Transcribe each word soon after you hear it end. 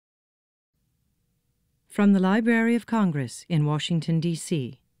From the Library of Congress in Washington,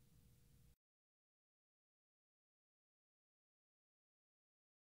 D.C.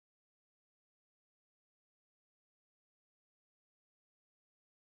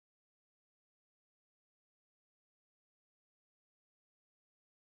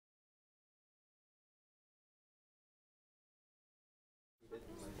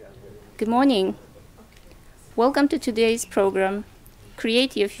 Good morning. Welcome to today's program,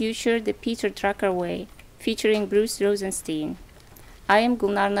 Create Your Future the Peter Drucker Way, featuring Bruce Rosenstein. I am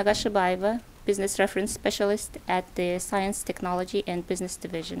Gulnar Nagashabayeva, Business Reference Specialist at the Science, Technology, and Business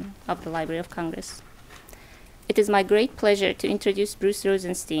Division of the Library of Congress. It is my great pleasure to introduce Bruce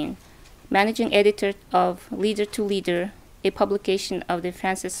Rosenstein, Managing Editor of Leader to Leader, a publication of the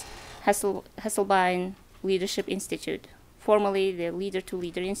Frances Hesselbein Leadership Institute, formerly the Leader to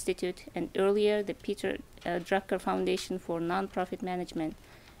Leader Institute, and earlier the Peter Drucker Foundation for Nonprofit Management,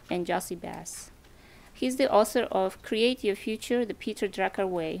 and Jossey-Bass. He is the author of Create Your Future the Peter Drucker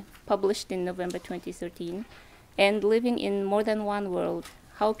Way, published in November 2013, and Living in More Than One World,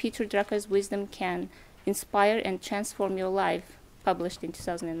 How Peter Drucker's Wisdom Can Inspire and Transform Your Life, published in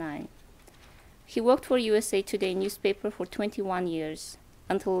 2009. He worked for USA Today newspaper for 21 years,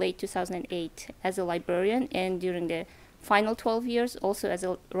 until late 2008, as a librarian, and during the final 12 years also as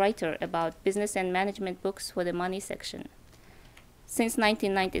a writer about business and management books for the Money section. Since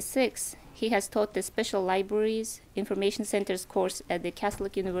 1996, he has taught the Special Libraries Information Centers course at the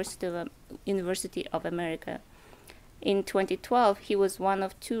Catholic University of America. In 2012, he was one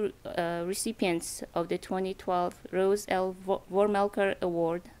of two recipients of the 2012 Rose L. Vormelker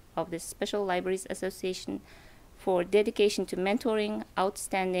Award of the Special Libraries Association for dedication to mentoring,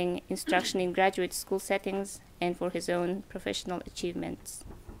 outstanding instruction in graduate school settings, and for his own professional achievements.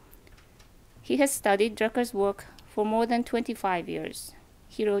 He has studied Drucker's work for more than 25 years.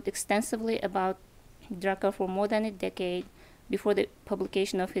 He wrote extensively about Drucker for more than a decade before the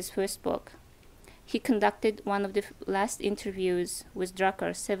publication of his first book. He conducted one of the last interviews with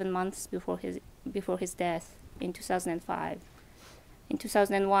Drucker 7 months before his death in 2005. In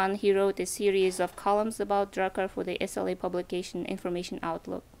 2001, he wrote a series of columns about Drucker for the SLA publication Information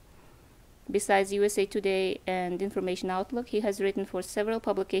Outlook. Besides USA Today and Information Outlook, he has written for several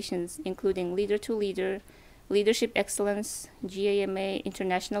publications, including Leader to Leader, Leadership Excellence, GAMA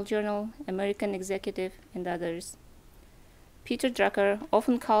International Journal, American Executive, and others. Peter Drucker,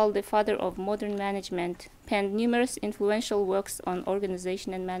 often called the father of modern management, penned numerous influential works on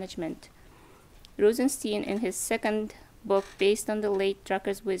organization and management. Rosenstein, in his second book based on the late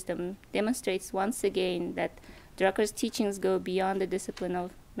Drucker's wisdom, demonstrates once again that Drucker's teachings go beyond the discipline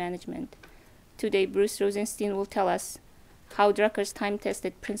of management. Today, Bruce Rosenstein will tell us how Drucker's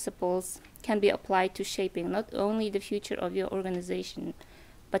time-tested principles can be applied to shaping not only the future of your organization,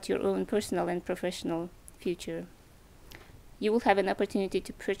 but your own personal and professional future. You will have an opportunity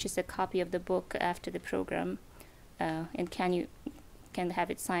to purchase a copy of the book after the program, and can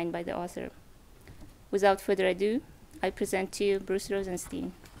have it signed by the author. Without further ado, I present to you Bruce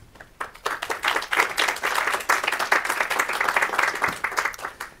Rosenstein.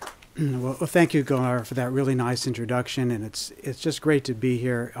 Well, thank you, Gunnar, for that really nice introduction, and it's just great to be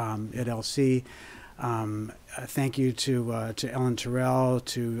here at LC. Thank you to Ellen Terrell,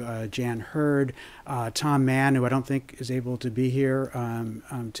 to Jan Hurd, Tom Mann, who I don't think is able to be here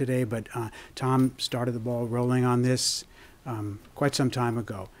today, but Tom started the ball rolling on this quite some time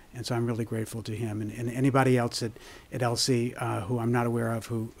ago. And so I'm really grateful to him and anybody else at LC who I'm not aware of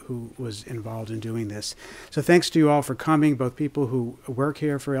who was involved in doing this. So thanks to you all for coming, both people who work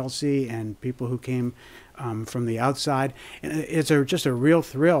here for LC and people who came from the outside. And it's just a real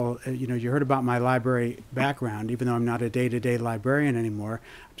thrill. You know, you heard about my library background. Even though I'm not a day-to-day librarian anymore,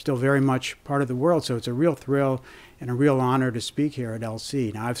 I'm still very much part of the world. So it's a real thrill and a real honor to speak here at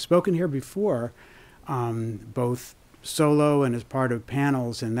LC. Now, I've spoken here before, both solo and as part of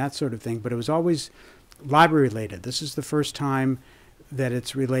panels and that sort of thing, but it was always library related. This is the first time that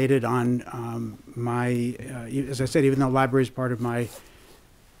it's related on as I said, even though library is part of my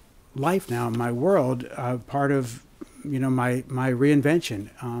life now, my world, part of my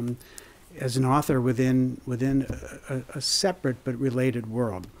reinvention as an author within a separate but related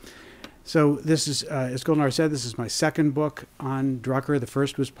world. So this is, as Golnar said, this is my second book on Drucker. The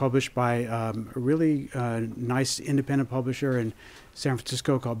first was published by a really nice independent publisher in San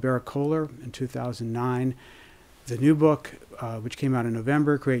Francisco called Baracola in 2009. The new book, which came out in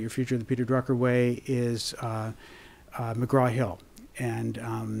November, Create Your Future the Peter Drucker Way, is McGraw-Hill. And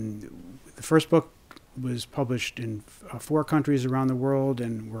the first book was published in 4 countries around the world,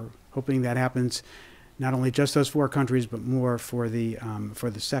 and we're hoping that happens not only just those 4 countries, but more for the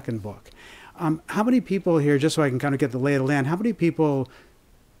second book. How many people here, just so I can kind of get the lay of the land, how many people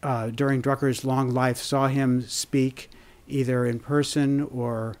during Drucker's long life saw him speak either in person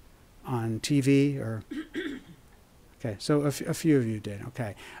or on TV or... Okay, so a few of you did.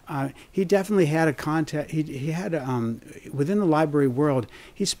 Okay, he definitely had a contact. He had within the library world.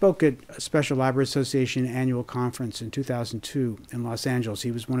 He spoke at a Special Library Association annual conference in 2002 in Los Angeles. He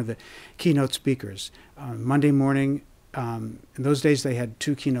was one of the keynote speakers. Monday morning, in those days they had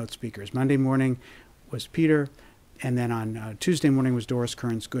two keynote speakers. Monday morning was Peter, and then on Tuesday morning was Doris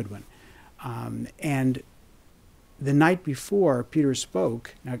Kearns Goodwin. And the night before Peter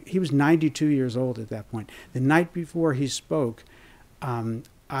spoke, now he was 92 years old at that point. The night before he spoke,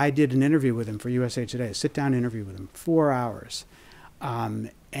 I did an interview with him for USA Today, a sit-down interview with him, 4 hours.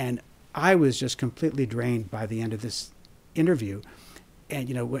 And I was just completely drained by the end of this interview. And,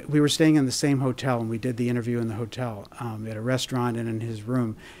 you know, we were staying in the same hotel, and we did the interview in the hotel at a restaurant and in his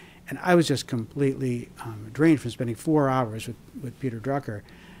room. And I was just completely drained from spending 4 hours with Peter Drucker.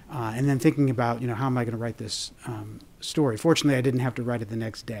 And then thinking about, you know, how am I going to write this story? Fortunately, I didn't have to write it the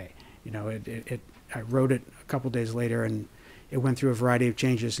next day. You know, I wrote it a couple days later, and it went through a variety of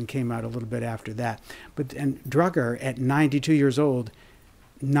changes and came out a little bit after that. And Drucker, at 92 years old,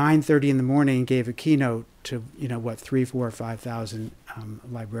 9:30 in the morning, gave a keynote to, you know, what, 3,000, 4,000, 5,000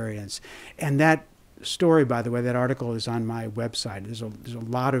 librarians. And that story, by the way, that article is on my website. There's a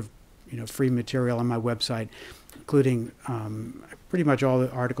lot of, you know, free material on my website, including pretty much all the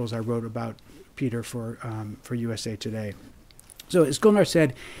articles I wrote about Peter for USA Today. So as Gunnar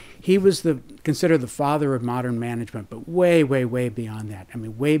said, he was considered the father of modern management, but way, way, way beyond that. I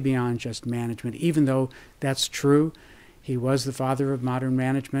mean, way beyond just management. Even though that's true, he was the father of modern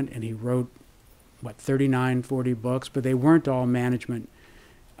management, and he wrote, what, 39, 40 books, but they weren't all management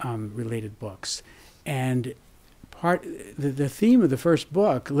related books. And the theme of the first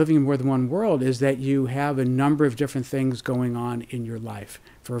book, Living in More Than One World, is that you have a number of different things going on in your life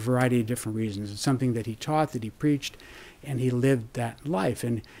for a variety of different reasons. It's something that he taught, that he preached, and he lived that life.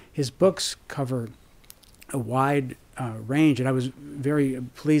 And his books cover a wide range, and I was very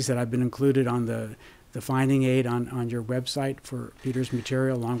pleased that I've been included on the finding aid on your website for Peter's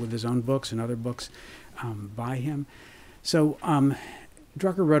material, along with his own books and other books by him. So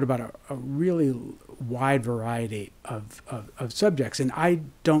Drucker wrote about a really wide variety of subjects, and I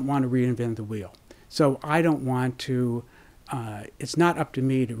don't want to reinvent the wheel. So I don't want to, it's not up to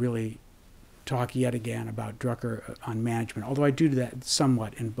me to really talk yet again about Drucker on management, although I do that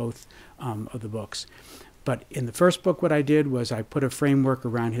somewhat in both of the books. But in the first book, what I did was I put a framework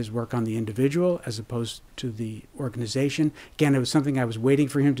around his work on the individual as opposed to the organization. Again, it was something I was waiting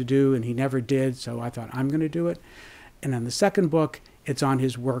for him to do, and he never did, so I thought, I'm going to do it. And in the second book, it's on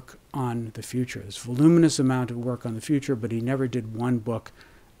his work on the future. There's a voluminous amount of work on the future, but he never did one book,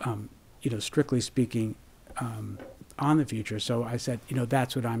 you know, strictly speaking, on the future. So I said, you know,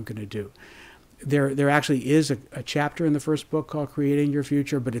 that's what I'm going to do. There actually is a chapter in the first book called Creating Your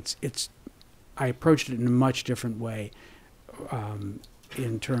Future, but I approached it in a much different way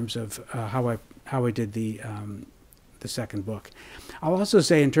in terms of how I did the second book. I'll also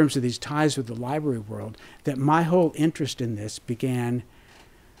say, in terms of these ties with the library world, that my whole interest in this began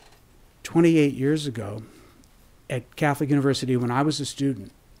 28 years ago at Catholic University when I was a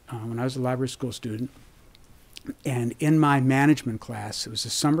student, when I was a library school student. And in my management class, it was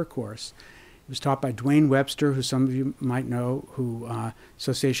a summer course. It was taught by Dwayne Webster, who some of you might know, who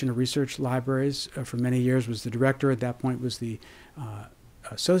Association of Research Libraries for many years was the director. At that point was the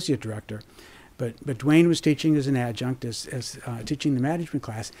associate director. But Dwayne was teaching as an adjunct, as teaching the management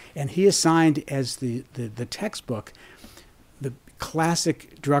class, and he assigned as the textbook the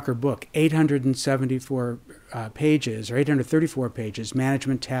classic Drucker book, 874 pages, or 834 pages,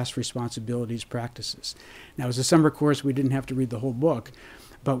 Management Tasks, Responsibilities, Practices. Now, as a summer course, we didn't have to read the whole book,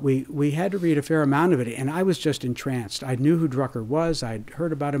 but we had to read a fair amount of it, and I was just entranced. I knew who Drucker was, I'd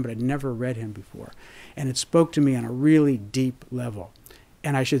heard about him, but I'd never read him before. And it spoke to me on a really deep level.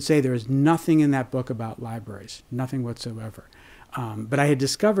 And I should say there is nothing in that book about libraries, nothing whatsoever. But I had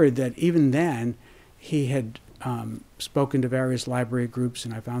discovered that even then he had spoken to various library groups,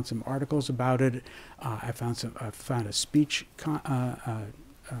 and I found some articles about it. I found a speech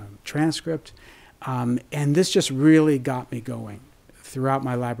transcript, and this just really got me going throughout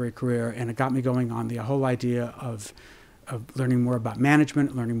my library career, and it got me going on the whole idea of learning more about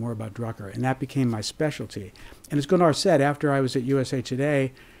management, learning more about Drucker, and that became my specialty. And as Gunnar said, after I was at USA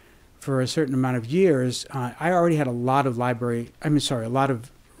Today for a certain amount of years, I already had a lot of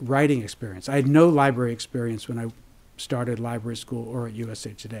writing experience. I had no library experience when I started library school or at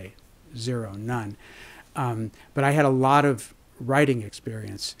USA Today, zero, none. But I had a lot of writing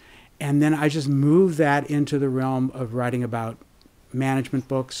experience. And then I just moved that into the realm of writing about management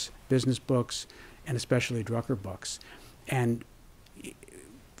books, business books, and especially Drucker books. And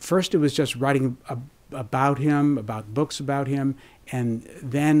first it was just writing about him, about books about him, and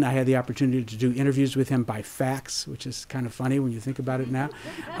then I had the opportunity to do interviews with him by fax, which is kind of funny when you think about it now.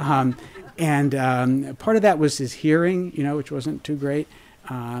 Part of that was his hearing, which wasn't too great.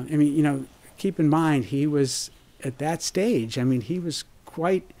 Keep in mind, he was at that stage, he was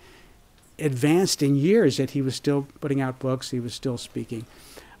quite advanced in years, yet he was still putting out books, he was still speaking.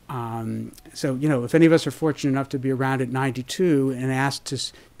 If any of us are fortunate enough to be around at 92 and asked to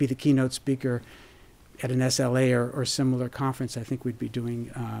be the keynote speaker at an SLA or similar conference, I think we'd be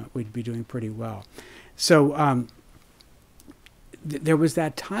doing pretty well. So there was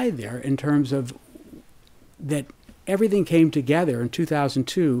that tie there in terms of that everything came together in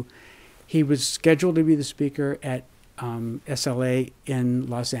 2002. He was scheduled to be the speaker at SLA in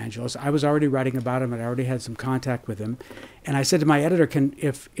Los Angeles. I was already writing about him, and I already had some contact with him. And I said to my editor,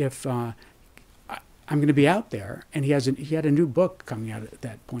 if I'm going to be out there, and he had a new book coming out at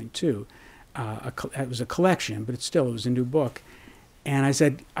that point too. It was a collection, but it was a new book. And I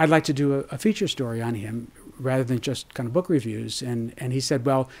said, I'd like to do a feature story on him rather than just kind of book reviews. And he said,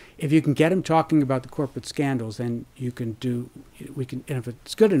 well, if you can get him talking about the corporate scandals, then and if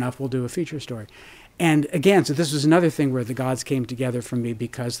it's good enough, we'll do a feature story. And again, so this was another thing where the gods came together for me,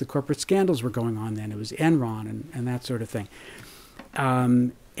 because the corporate scandals were going on then. It was Enron and that sort of thing.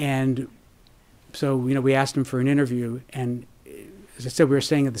 And so, we asked him for an interview, and as I said, we were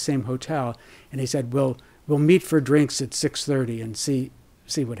staying at the same hotel, and he said, we'll meet for drinks at 6:30 and see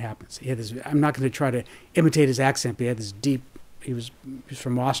what happens. He had this, I'm not going to try to imitate his accent, but he had this deep, he was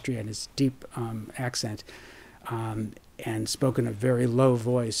from Austria, and his deep accent, and spoke in a very low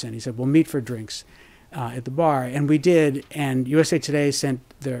voice. And he said, we'll meet for drinks at the bar. And we did, and USA Today sent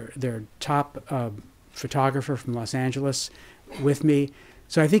their top photographer from Los Angeles with me.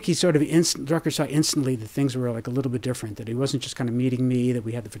 So I think he sort of Drucker saw instantly that things were like a little bit different, that he wasn't just kind of meeting me, that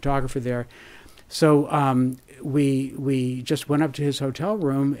we had the photographer there. So we just went up to his hotel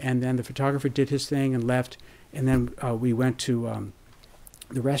room, and then the photographer did his thing and left. And then we went to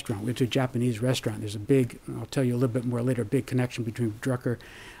the restaurant. We went to a Japanese restaurant. There's a big, I'll tell you a little bit more later, big connection between Drucker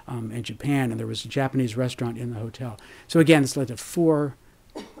and Japan, and there was a Japanese restaurant in the hotel. So again, this led to 4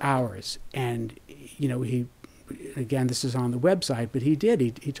 hours, and again, this is on the website, but he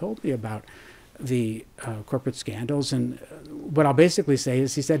told me about the corporate scandals, and what I'll basically say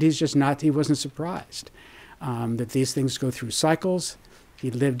is he said he wasn't surprised that these things go through cycles.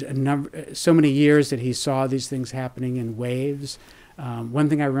 He lived so many years that he saw these things happening in waves. One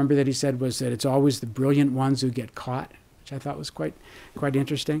thing I remember that he said was that it's always the brilliant ones who get caught, which I thought was quite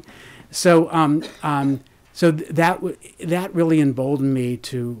interesting. So that really emboldened me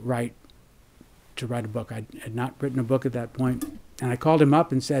to write a book. I had not written a book at that point, and I called him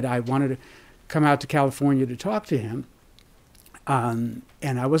up and said I wanted to come out to California to talk to him. And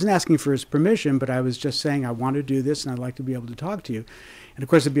I wasn't asking for his permission, but I was just saying I want to do this, and I'd like to be able to talk to you. And of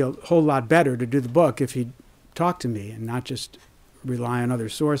course, it'd be a whole lot better to do the book if he'd talk to me and not just rely on other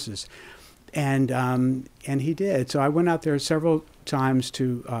sources. And he did. So I went out there several times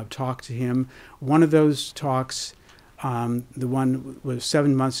to talk to him. One of those talks, the one was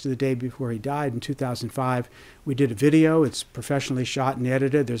 7 months to the day before he died in 2005. We did a video. It's professionally shot and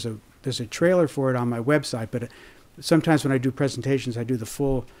edited. There's a trailer for it on my website, but sometimes when I do presentations, I do the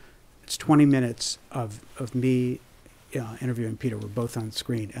full, it's 20 minutes of me interviewing Peter. We're both on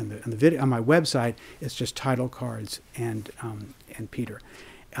screen. And the video on my website, it's just title cards and Peter.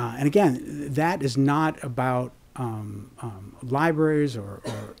 And again, that is not about libraries or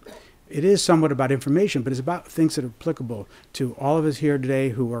it is somewhat about information, but it's about things that are applicable to all of us here today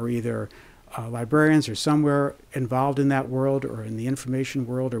who are either librarians or somewhere involved in that world or in the information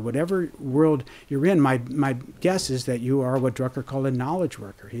world or whatever world you're in. My guess is that you are what Drucker called a knowledge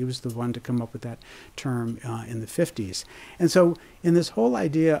worker. He was the one to come up with that term in the 50s. And so in this whole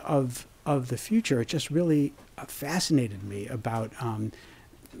idea of the future, it just really fascinated me about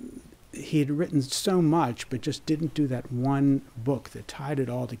he had written so much, but just didn't do that one book that tied it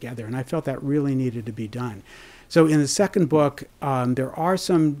all together. And I felt that really needed to be done. So in the second book, there are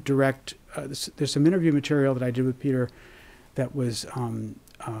some direct, there's some interview material that I did with Peter that was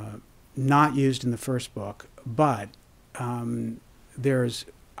not used in the first book, but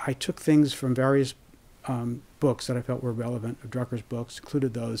I took things from various books that I felt were relevant, of Drucker's books,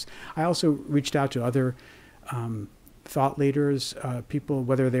 included those. I also reached out to other thought leaders, people,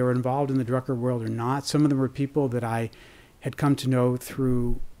 whether they were involved in the Drucker world or not. Some of them were people that I had come to know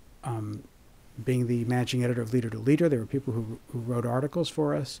through being the managing editor of Leader to Leader. There were people who wrote articles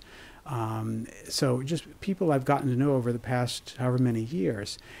for us. So just people I've gotten to know over the past however many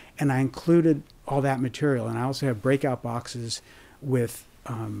years. And I included all that material. And I also have breakout boxes with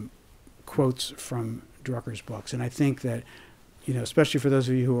quotes from Drucker's books. And I think that, you know, especially for those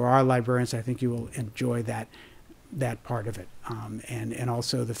of you who are librarians, I think you will enjoy that part of it. And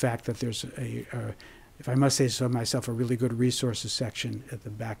also the fact that there's if I must say so myself, a really good resources section at the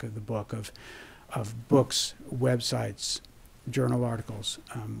back of the book of books, websites, journal articles,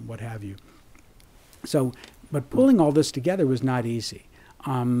 what have you. So, but pulling all this together was not easy.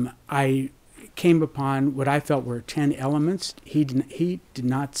 I came upon what I felt were 10 elements. He did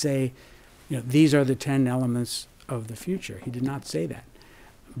not say, you know, these are the 10 elements of the future. He did not say that.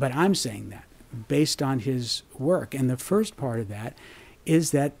 But I'm saying that based on his work. And the first part of that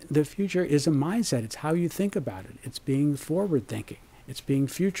is that the future is a mindset. It's how you think about it. It's being forward thinking. It's being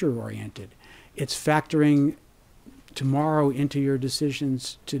future oriented. It's factoring tomorrow into your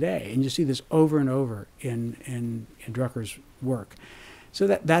decisions today. And you see this over and over in Drucker's work. So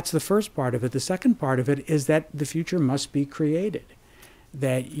that's the first part of it. The second part of it is that the future must be created.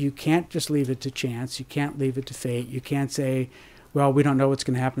 That you can't just leave it to chance. You can't leave it to fate. You can't say, well, we don't know what's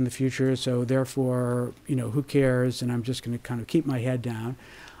going to happen in the future, so therefore, you know, who cares? And I'm just going to kind of keep my head down.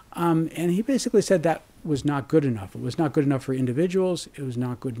 And he basically said that was not good enough. It was not good enough for individuals. It was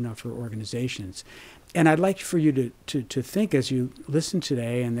not good enough for organizations. And I'd like for you to think as you listen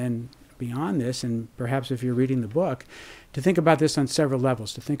today and then beyond this, and perhaps if you're reading the book, to think about this on several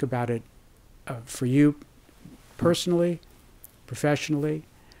levels, to think about it for you personally, professionally,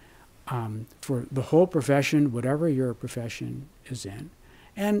 for the whole profession, whatever your profession is in.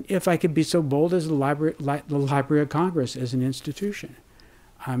 And if I could be so bold as the Library of Congress as an institution.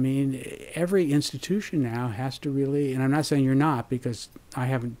 I mean, every institution now has to really, and I'm not saying you're not because I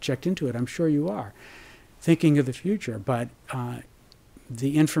haven't checked into it, I'm sure you are, thinking of the future. But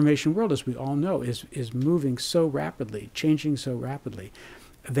the information world, as we all know, is moving so rapidly, changing so rapidly,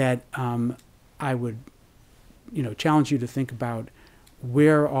 that I would, you know, challenge you to think about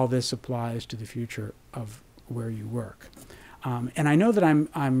where all this applies to the future of where you work. And I know that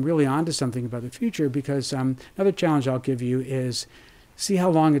I'm really onto something about the future because another challenge I'll give you is see how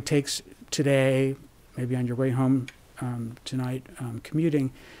long it takes today, maybe on your way home tonight,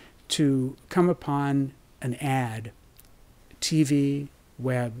 commuting, to come upon an ad, TV,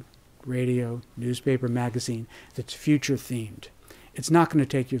 web, radio, newspaper, magazine, that's future themed. It's not going to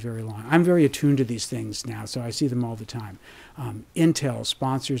take you very long. I'm very attuned to these things now, so I see them all the time. Intel,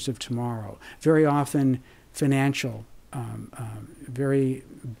 sponsors of tomorrow, very often financial, very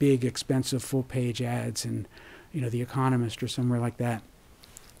big, expensive, full-page ads in, you know, The Economist or somewhere like that.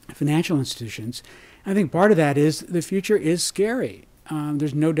 Financial institutions. I think part of that is the future is scary.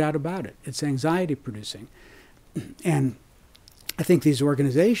 There's no doubt about it. It's anxiety-producing. And I think these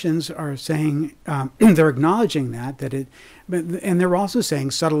organizations are saying, they're acknowledging that it, and they're also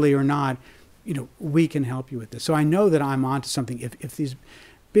saying, subtly or not, you know, we can help you with this. So I know that I'm onto something. If these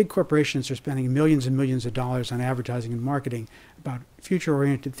big corporations are spending millions and millions of dollars on advertising and marketing about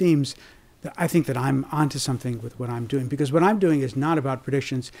future-oriented themes, I think that I'm onto something with what I'm doing. Because what I'm doing is not about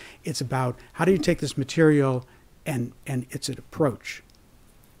predictions. It's about how do you take this material and it's an approach.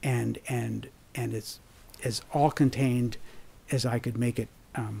 And it's as all contained as I could make it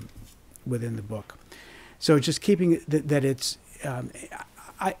within the book. So just keeping that it's,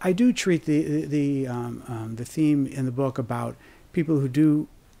 I do treat the theme in the book about people who do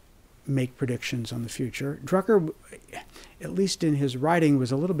make predictions on the future. Drucker, at least in his writing,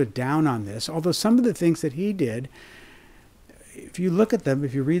 was a little bit down on this, although some of the things that he did, if you look at them,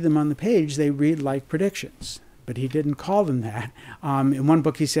 if you read them on the page, they read like predictions. But he didn't call them that. In one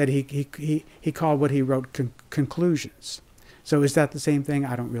book he said he called what he wrote conclusions. So is that the same thing?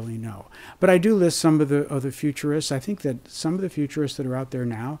 I don't really know. But I do list some of the other futurists. I think that some of the futurists that are out there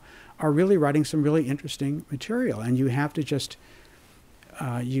now are really writing some really interesting material. And you have to just,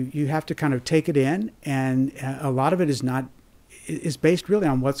 you have to kind of take it in. And a lot of it is based really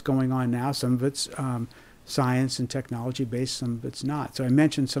on what's going on now. Some of it's science and technology based, some of it's not. So I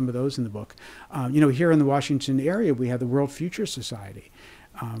mentioned some of those in the book. You know, here in the Washington area, we have the World Future Society,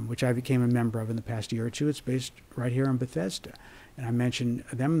 which I became a member of in the past year or two. It's based right here in Bethesda. And I mentioned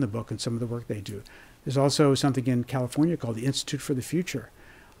them in the book and some of the work they do. There's also something in California called the Institute for the Future.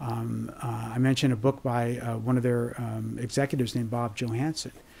 I mentioned a book by one of their executives named Bob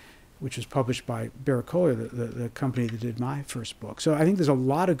Johansen, which was published by Barracola, the company that did my first book. So I think there's a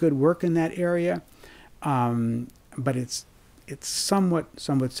lot of good work in that area, but it's somewhat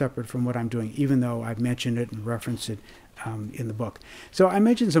separate from what I'm doing, even though I've mentioned it and referenced it in the book. So I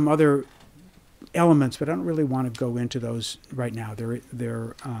mentioned some other elements, but I don't really want to go into those right now.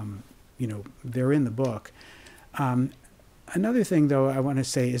 They're in the book. Another thing, though, I want to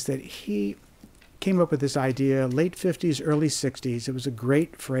say is that he came up with this idea late 50s, early 60s. It was a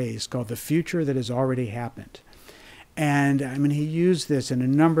great phrase called the future that has already happened. And I mean, he used this in a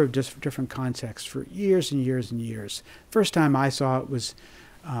number of different contexts for years and years and years. First time I saw it was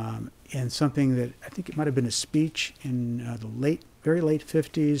in something that I think it might have been a speech in the very late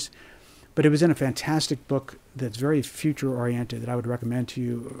 50s, but it was in a fantastic book that's very future-oriented that I would recommend to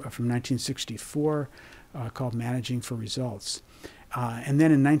you from 1964 called Managing for Results. And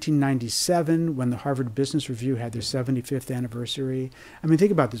then in 1997, when the Harvard Business Review had their 75th anniversary, I mean,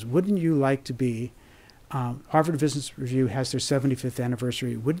 think about this. Wouldn't you like to be, Harvard Business Review has their 75th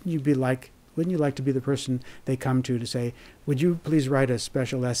anniversary. Wouldn't you like to be the person they come to say, would you please write a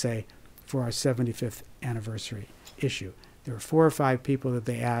special essay for our 75th anniversary issue? There were 4 or 5 people that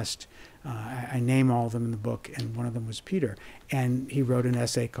they asked. I name all of them in the book, and one of them was Peter. And he wrote an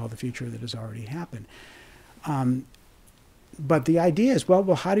essay called The Future That Has Already Happened. But the idea is, well,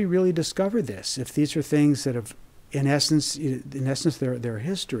 how do you really discover this? If these are things that have, in essence, they're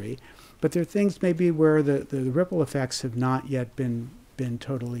history, but they're things maybe where the ripple effects have not yet been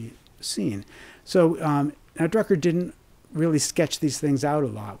totally seen. So now Drucker didn't really sketch these things out a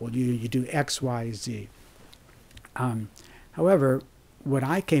lot. Well, you do X, Y, Z. However, what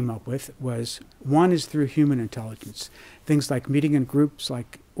I came up with was, one is through human intelligence. Things like meeting in groups,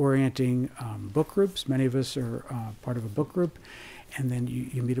 like orienting book groups. Many of us are part of a book group. And then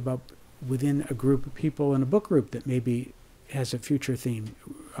you meet about within a group of people in a book group that maybe has a future theme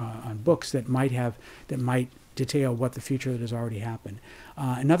on books that might detail what the future that has already happened.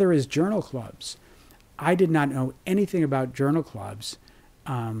 Another is journal clubs. I did not know anything about journal clubs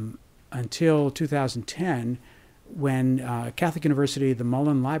until 2010, when Catholic University, the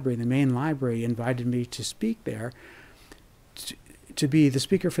Mullen Library, the main library, invited me to speak there to be the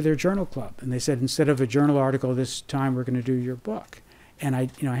speaker for their journal club. And they said, instead of a journal article this time, we're going to do your book. And I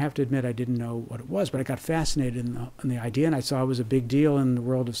have to admit, I didn't know what it was, but I got fascinated in the idea, and I saw it was a big deal in the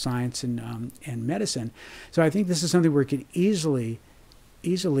world of science and medicine. So I think this is something where we could easily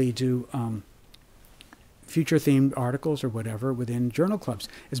do future-themed articles or whatever within journal clubs.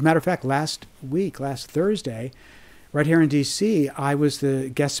 As a matter of fact, last Thursday, right here in D.C., I was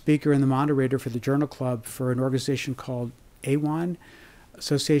the guest speaker and the moderator for the journal club for an organization called AWAN,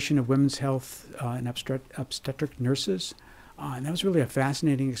 Association of Women's Health and Obstetric Nurses. And that was really a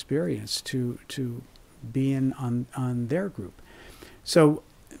fascinating experience to be in on their group. So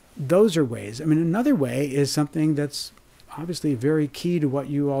those are ways. I mean, another way is something that's obviously very key to what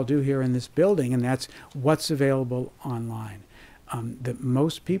you all do here in this building, and that's what's available online. That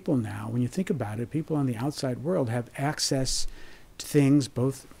most people now, when you think about it, people in the outside world have access to things,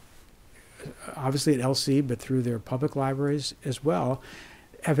 both obviously at LC, but through their public libraries as well,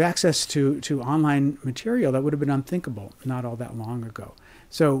 have access to online material that would have been unthinkable not all that long ago.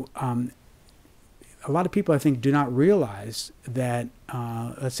 So a lot of people, I think, do not realize that,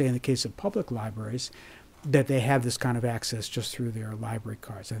 let's say in the case of public libraries, that they have this kind of access just through their library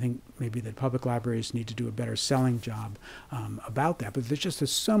cards. I think maybe that public libraries need to do a better selling job about that. But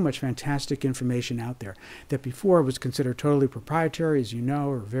there's so much fantastic information out there that before was considered totally proprietary, as you know,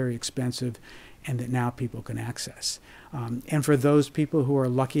 or very expensive, and that now people can access. And for those people who are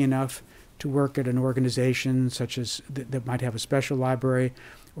lucky enough to work at an organization such as that might have a special library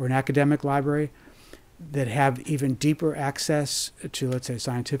or an academic library, that have even deeper access to, let's say,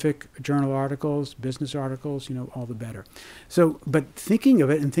 scientific journal articles, business articles, all the better. So, but thinking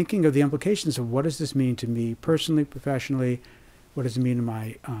of it and thinking of the implications of what does this mean to me personally, professionally, what does it mean to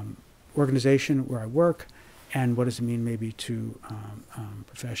my organization where I work, and what does it mean maybe to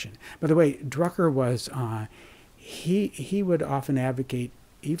profession. By the way, Drucker was, he would often advocate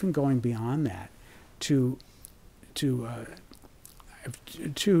even going beyond that to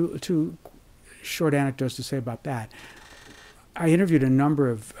short anecdotes to say about that. I interviewed a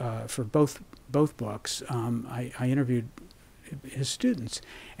number of, for both books, I interviewed his students.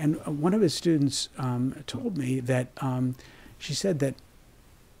 And one of his students told me that, she said that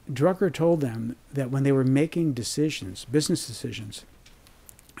Drucker told them that when they were making decisions, business decisions,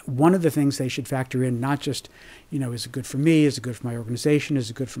 one of the things they should factor in, not just, is it good for me, is it good for my organization,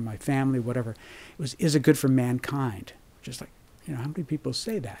 is it good for my family, whatever, is it good for mankind? Just like, how many people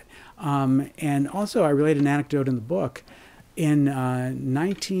say that? And also, I relate an anecdote in the book. In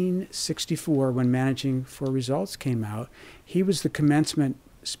 1964, when Managing for Results came out, he was the commencement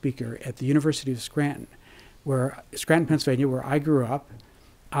speaker at the University of Scranton, Pennsylvania, where I grew up.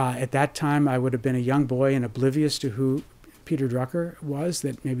 At that time, I would have been a young boy and oblivious to who Peter Drucker was,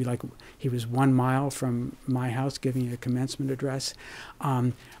 that maybe like he was 1 mile from my house giving a commencement address.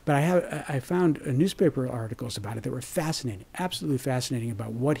 But I found newspaper articles about it that were fascinating, absolutely fascinating,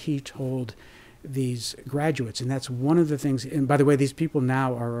 about what he told these graduates. And that's one of the things, and by the way, these people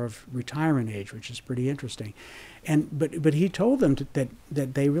now are of retirement age, which is pretty interesting. But he told them that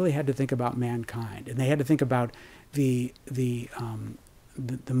they really had to think about mankind, and they had to think about the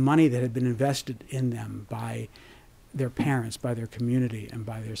money that had been invested in them by their parents, by their community, and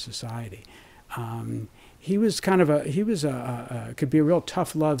by their society. He was could be a real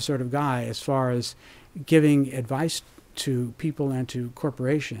tough love sort of guy as far as giving advice to people and to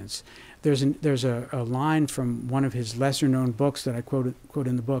corporations. There's a line from one of his lesser known books that I quote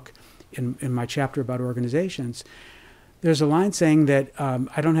in the book in my chapter about organizations. There's a line saying that,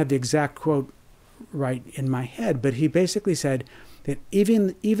 I don't have the exact quote right in my head, but he basically said that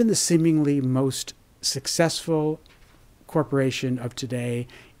even the seemingly most successful corporation of today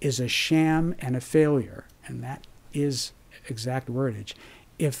is a sham and a failure, and that is exact wordage,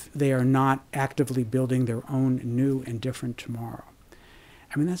 if they are not actively building their own new and different tomorrow.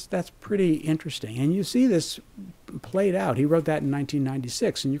 I mean, that's pretty interesting. And you see this played out. He wrote that in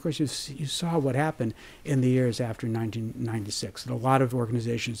 1996. And, of course, you saw what happened in the years after 1996. And a lot of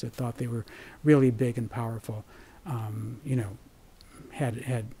organizations that thought they were really big and powerful,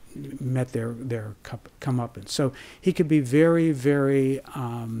 had met their comeuppance. So he could be very, very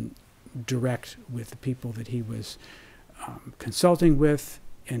direct with the people that he was consulting with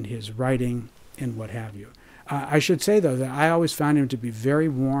in his writing and what have you. I should say, though, that I always found him to be very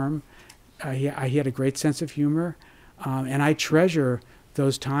warm. He had a great sense of humor, and I treasure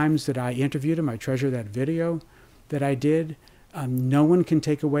those times that I interviewed him. I treasure that video that I did. No one can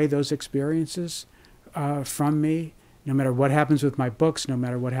take away those experiences from me, no matter what happens with my books, no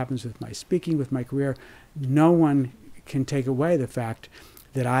matter what happens with my speaking, with my career. No one can take away the fact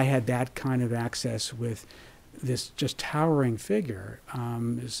that I had that kind of access with this just towering figure.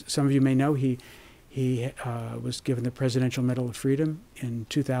 As some of you may know, he was given the Presidential Medal of Freedom in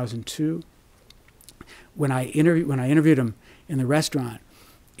 2002. When I interviewed him in the restaurant,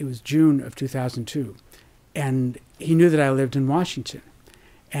 it was June of 2002, and he knew that I lived in Washington,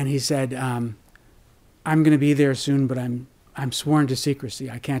 and he said, "I'm going to be there soon, but I'm sworn to secrecy.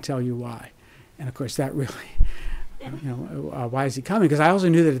 I can't tell you why." And of course, that really, why is he coming? Because I also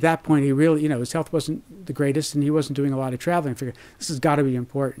knew that at that point he really, his health wasn't the greatest, and he wasn't doing a lot of traveling. I figured this has got to be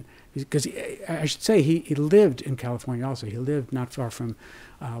important. Because I should say he lived in California also. He lived not far from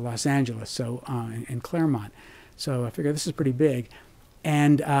Los Angeles, so in Claremont. So I figured this is pretty big.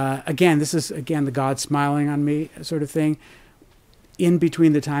 And again, this is the God smiling on me sort of thing. In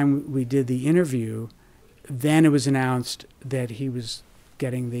between the time we did the interview, then it was announced that he was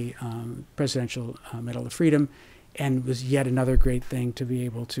getting the Presidential Medal of Freedom, and it was yet another great thing to be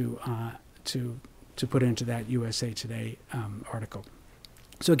able to put into that USA Today article.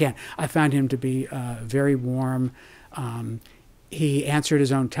 So again, I found him to be very warm. He answered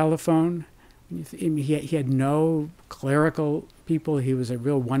his own telephone. He had no clerical people. He was a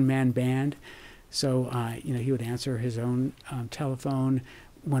real one-man band. So he would answer his own telephone.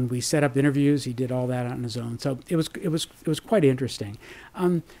 When we set up interviews, he did all that on his own. So it was quite interesting.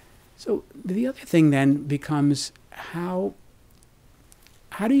 So the other thing then becomes how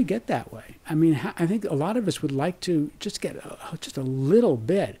do you get that way? I mean, I think a lot of us would like to just get just a little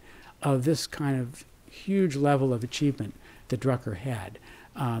bit of this kind of huge level of achievement that Drucker had.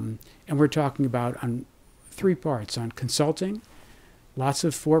 And we're talking about on 3 parts: on consulting, lots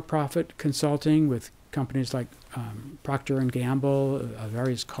of for-profit consulting with companies like Procter & Gamble,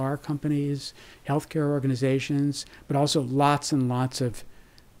 various car companies, healthcare organizations, but also lots and lots of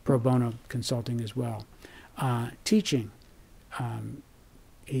pro bono consulting as well. Teaching.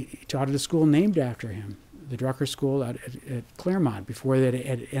 He taught at a school named after him, the Drucker School at Claremont, before that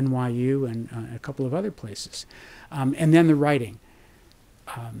at NYU and a couple of other places. And then the writing.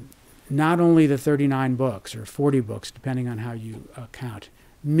 Not only the 39 books or 40 books, depending on how you count,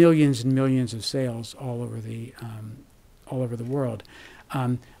 millions and millions of sales all over the world,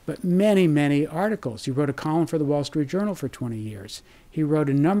 but many, many articles. He wrote a column for the Wall Street Journal for 20 years. He wrote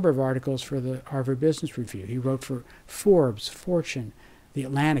a number of articles for the Harvard Business Review. He wrote for Forbes, Fortune, The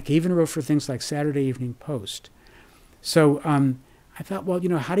Atlantic. He even wrote for things like Saturday Evening Post. So I thought, well,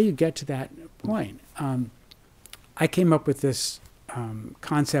 how do you get to that point? I came up with this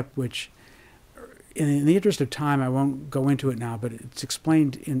concept, which, in the interest of time, I won't go into it now, but it's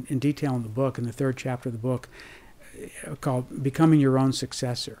explained in detail in the book, in the 3rd chapter of the book, called Becoming Your Own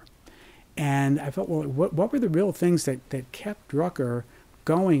Successor. And I thought, well, what were the real things that kept Drucker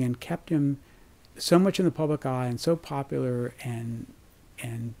going and kept him so much in the public eye and so popular and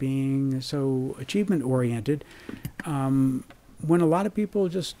being so achievement oriented, when a lot of people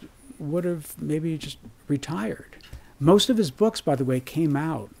just would have maybe just retired. Most of his books, by the way, came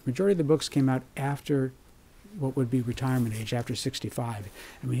out. Majority of the books came out after what would be retirement age, after 65.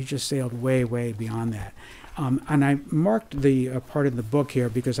 I mean, he just sailed way, way beyond that. And I marked the part in the book here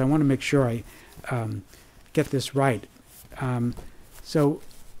because I want to make sure I get this right. So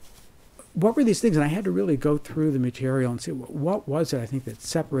what were these things? And I had to really go through the material and see what was it, I think, that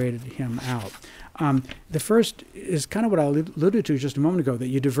separated him out. The first is kind of what I alluded to just a moment ago, that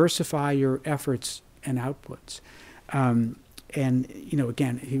you diversify your efforts and outputs. And, you know,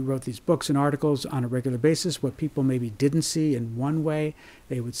 again, he wrote these books and articles on a regular basis. What people maybe didn't see in one way,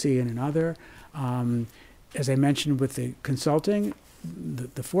 they would see in another. As I mentioned with the consulting,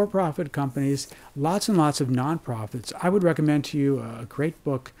 the for-profit companies, lots and lots of nonprofits. I would recommend to you a great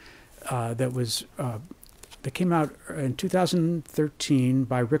book that came out in 2013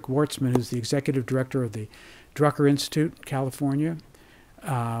 by Rick Wartzman, who's the executive director of the Drucker Institute in California,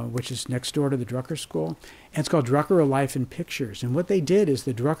 which is next door to the Drucker School. And it's called Drucker: A Life in Pictures. And what they did is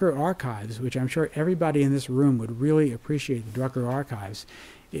the Drucker Archives, which I'm sure everybody in this room would really appreciate, the Drucker Archives,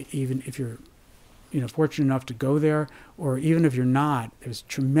 even if you're fortunate enough to go there, or even if you're not, there's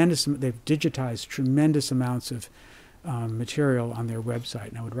tremendous, they've digitized tremendous amounts of material on their website,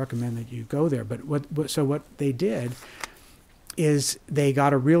 and I would recommend that you go there. But what they did is they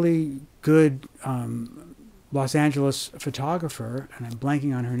got a really good Los Angeles photographer, and I'm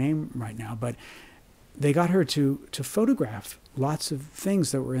blanking on her name right now, but they got her to photograph lots of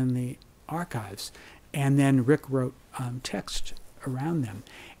things that were in the archives, and then Rick wrote text around them.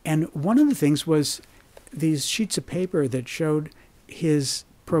 And one of the things was these sheets of paper that showed his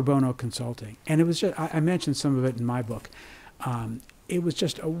pro bono consulting. And it was just, I mentioned some of it in my book. It was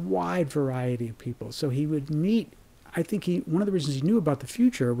just a wide variety of people. So he would meet, I think one of the reasons he knew about the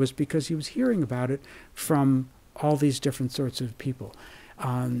future was because he was hearing about it from all these different sorts of people.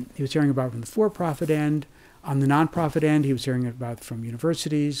 He was hearing about it from the for-profit end. On the nonprofit end, he was hearing about it from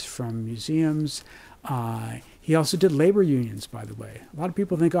universities, from museums. He also did labor unions, by the way. A lot of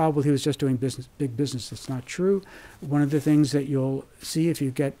people think, oh, well, he was just doing big business. That's not true. One of the things that you'll see if you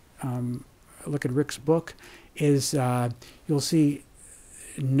get a look at Rick's book is you'll see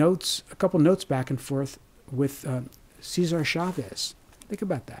notes, a couple notes back and forth with Cesar Chavez. Think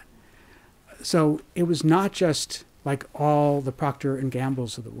about that. So it was not just like all the Procter and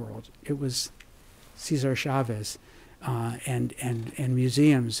Gamble's of the world. It was Cesar Chavez and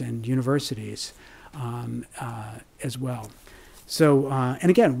museums and universities as well. So, and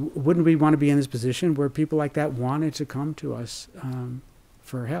again, wouldn't we want to be in this position where people like that wanted to come to us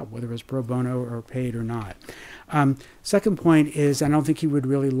for help, whether it was pro bono or paid or not? Second point is, I don't think he would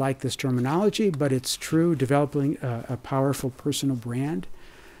really like this terminology, but it's true, developing a powerful personal brand.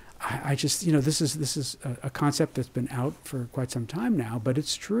 I just, this is a concept that's been out for quite some time now, but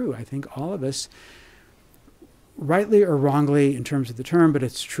it's true. I think all of us, rightly or wrongly in terms of the term, but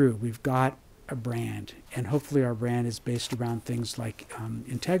it's true. We've got a brand, and hopefully our brand is based around things like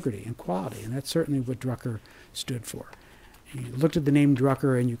integrity and quality, and that's certainly what Drucker stood for. You looked at the name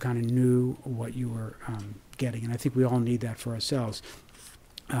Drucker and you kind of knew what you were getting, and I think we all need that for ourselves.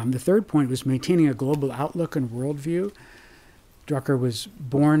 The third point was maintaining a global outlook and worldview. Drucker was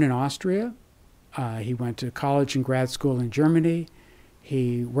born in Austria. He went to college and grad school in Germany.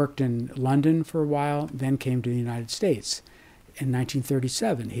 He worked in London for a while, then came to the United States in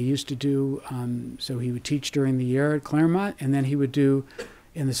 1937. He used to do, so he would teach during the year at Claremont, and then he would do,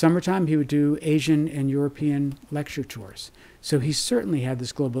 in the summertime, he would do Asian and European lecture tours. So he certainly had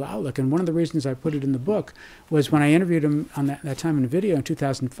this global outlook. And one of the reasons I put it in the book was when I interviewed him on that time in a video in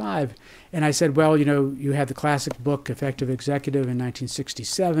 2005, and I said, well, you had the classic book, Effective Executive, in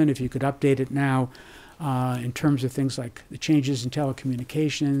 1967. If you could update it now in terms of things like the changes in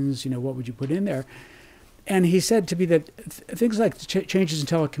telecommunications, what would you put in there? And he said to me that things like changes in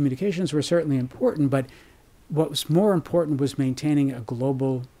telecommunications were certainly important, but what was more important was maintaining a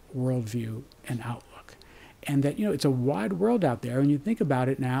global worldview and outlook. And that, it's a wide world out there. And you think about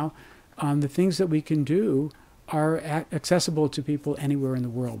it now, the things that we can do are accessible to people anywhere in the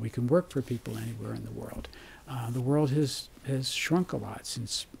world. We can work for people anywhere in the world. The world has shrunk a lot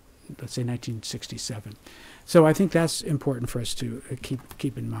since, let's say, 1967. So I think that's important for us to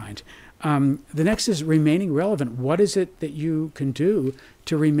keep in mind. The next is remaining relevant. What is it that you can do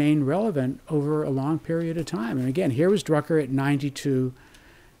to remain relevant over a long period of time? And again, here was Drucker at 92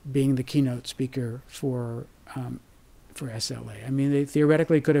 being the keynote speaker for SLA. I mean, they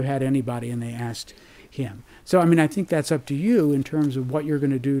theoretically could have had anybody, and they asked him. So, I mean, I think that's up to you in terms of what you're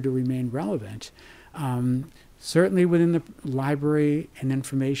going to do to remain relevant. Certainly within the library and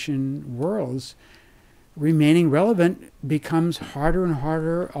information worlds, remaining relevant becomes harder and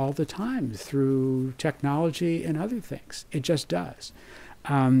harder all the time through technology and other things. It just does.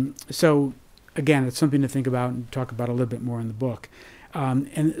 So, again, it's something to think about and talk about a little bit more in the book.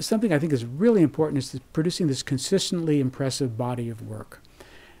 And something I think is really important is producing this consistently impressive body of work.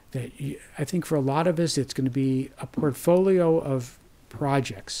 That I think for a lot of us, it's going to be a portfolio of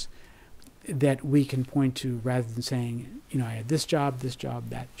projects that we can point to rather than saying, you know, I had this job,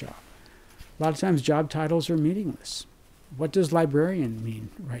 that job. A lot of times job titles are meaningless. What does librarian mean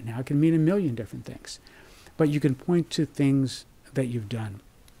right now? It can mean a million different things. But you can point to things that you've done.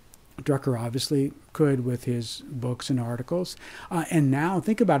 Drucker obviously could with his books and articles. And now,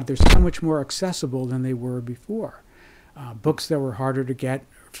 think about it, they're so much more accessible than they were before. Books that were harder to get,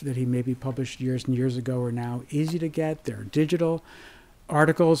 that he maybe published years and years ago, are now easy to get. They're digital.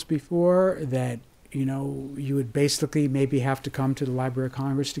 Articles before that, you know, you would basically maybe have to come to the Library of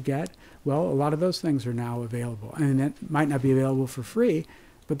Congress to get. Well, a lot of those things are now available. And that might not be available for free,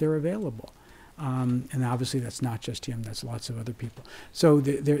 but they're available. And obviously that's not just him, that's lots of other people. So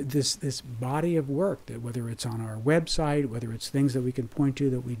this body of work, that whether it's on our website, whether it's things that we can point to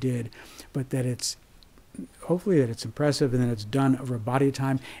that we did, but that it's, hopefully that it's impressive and that it's done over a body of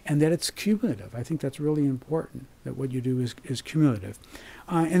time and that it's cumulative. I think that's really important, that what you do is cumulative.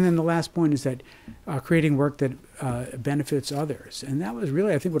 And then the last point is that creating work that benefits others. And that was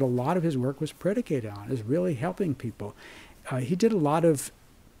really, I think, what a lot of his work was predicated on, is really helping people. He did a lot of,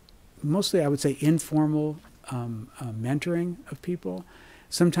 mostly I would say, informal mentoring of people.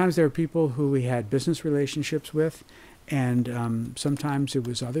 Sometimes there were people who he had business relationships with, and sometimes it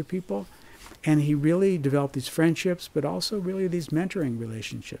was other people. And he really developed these friendships, but also really these mentoring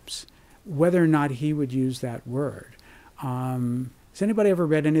relationships, whether or not he would use that word. Has anybody ever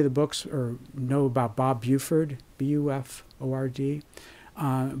read any of the books or know about Bob Buford, B-U-F-O-R-D?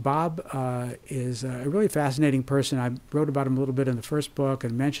 Bob is a really fascinating person. I wrote about him a little bit in the first book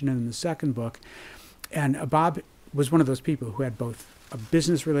and mentioned him in the second book. And Bob was one of those people who had both a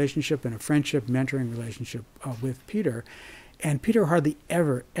business relationship and a friendship, mentoring relationship with Peter. And Peter hardly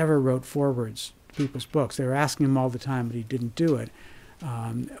ever wrote forewords to people's books. They were asking him all the time, but he didn't do it.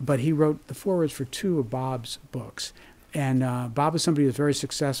 But he wrote the forewords for 2 of Bob's books. And Bob was somebody who was very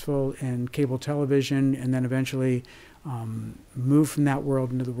successful in cable television and then eventually moved from that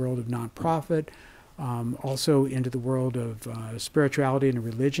world into the world of nonprofit, also into the world of spirituality and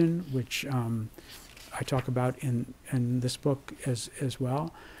religion, which I talk about in this book as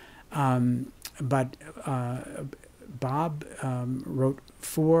well. But Bob wrote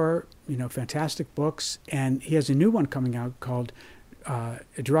 4, fantastic books, and he has a new one coming out called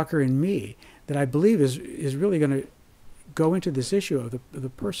Drucker and Me that I believe is really going to go into this issue of the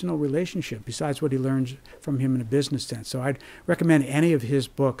personal relationship, besides what he learns from him in a business sense. So I'd recommend any of his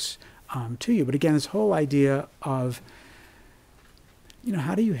books to you. But again, this whole idea of,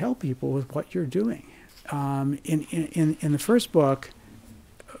 how do you help people with what you're doing? In the first book,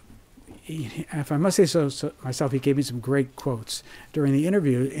 if I must say so myself, he gave me some great quotes during the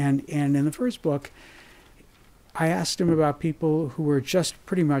interview. And in the first book, I asked him about people who were just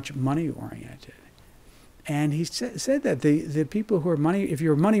pretty much money-oriented. And he said that the people who are if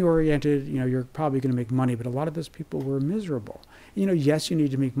you're money-oriented, you're probably going to make money, but a lot of those people were miserable. Yes, you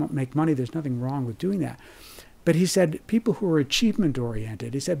need to make money. There's nothing wrong with doing that. But he said people who are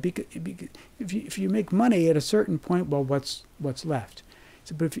achievement-oriented, he said, if you make money at a certain point, well, what's left?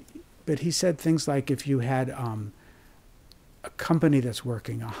 He said, but he said things like if you had a company that's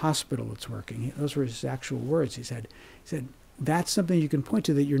working, a hospital that's working, those were his actual words. He said, that's something you can point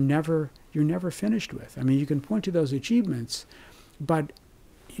to that you're never finished with. I mean, you can point to those achievements, but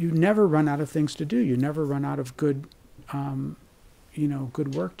you never run out of things to do. You never run out of good,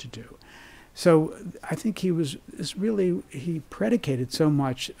 good work to do. So I think he predicated so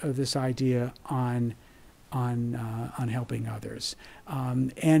much of this idea on helping others.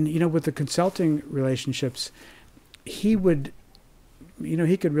 And with the consulting relationships, he would,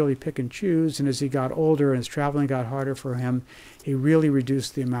 he could really pick and choose. And as he got older and his traveling got harder for him, he really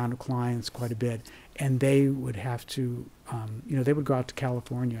reduced the amount of clients quite a bit. And they would have to, they would go out to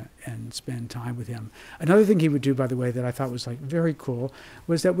California and spend time with him. Another thing he would do, by the way, that I thought was very cool,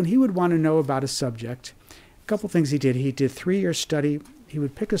 was that when he would want to know about a subject, a couple things he did. He did 3-year study. He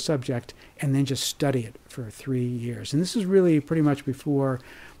would pick a subject and then just study it for 3 years. And this is really pretty much before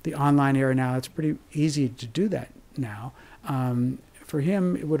the online era now. It's pretty easy to do that now. For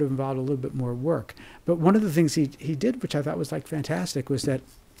him, it would have involved a little bit more work. But one of the things he did, which I thought was fantastic, was that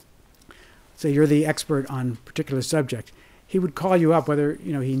say you're the expert on a particular subject, he would call you up, whether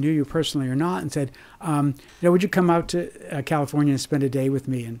he knew you personally or not, and said, would you come out to California and spend a day with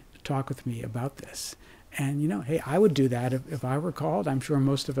me and talk with me about this? And hey, I would do that if I were called. I'm sure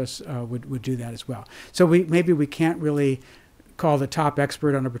most of us would do that as well. So maybe we can't really call the top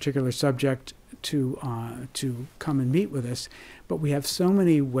expert on a particular subject to come and meet with us, but we have so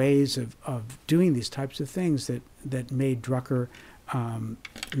many ways of doing these types of things that made Drucker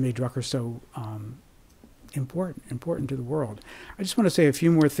so important to the world. I just want to say a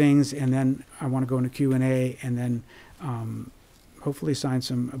few more things, and then I want to go into Q&A, and then hopefully sign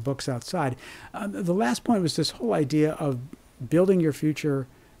some books outside. The last point was this whole idea of building your future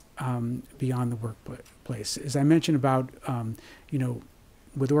beyond the workplace. As I mentioned about,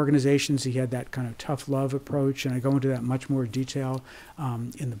 with organizations, he had that kind of tough love approach, and I go into that much more detail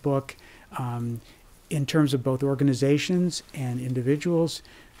in the book. In terms of both organizations and individuals,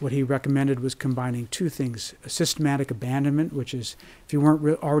 what he recommended was combining two things: a systematic abandonment, which is if you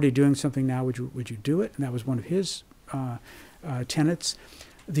weren't already doing something now, would you do it? And that was one of his tenets.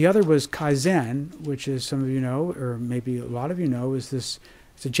 The other was Kaizen, which is, some of you know, or maybe a lot of you know, is this.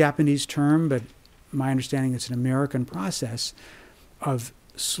 It's a Japanese term, but my understanding it's an American process of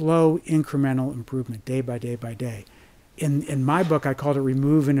slow incremental improvement, day by day by day. In my book, I called it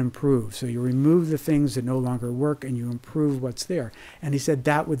remove and improve. So you remove the things that no longer work and you improve what's there. And he said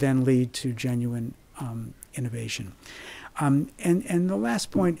that would then lead to genuine innovation. And the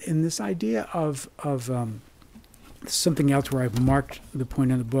last point in this idea of something else where I've marked the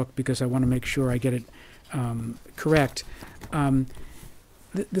point in the book because I want to make sure I get it correct.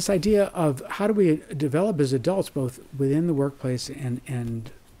 This idea of how do we develop as adults, both within the workplace and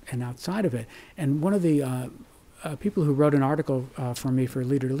outside of it. And one of the people who wrote an article for me for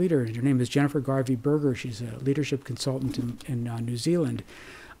Leader to Leader, her name is Jennifer Garvey-Berger. She's a leadership consultant in New Zealand.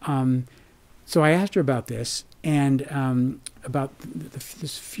 So I asked her about this and about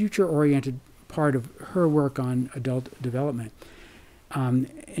this future-oriented part of her work on adult development.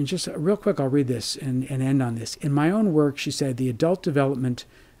 And just real quick, I'll read this and end on this. In my own work, she said, the adult development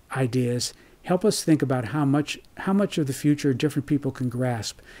ideas help us think about how much of the future different people can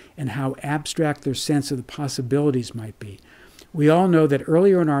grasp and how abstract their sense of the possibilities might be. We all know that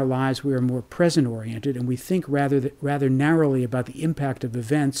earlier in our lives we are more present-oriented and we think rather narrowly about the impact of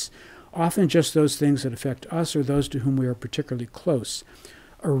events, often just those things that affect us or those to whom we are particularly close.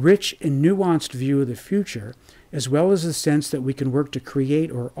 A rich and nuanced view of the future, as well as the sense that we can work to create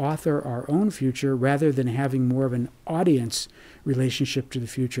or author our own future rather than having more of an audience relationship to the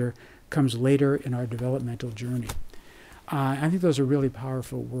future, comes later in our developmental journey. I think those are really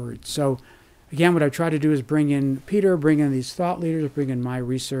powerful words. So again, what I try to do is bring in Peter, bring in these thought leaders, bring in my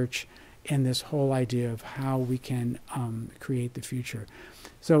research, and this whole idea of how we can create the future.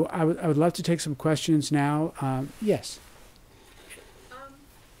 So I would love to take some questions now. Yes.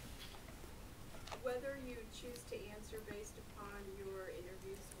 Whether you choose to answer based upon your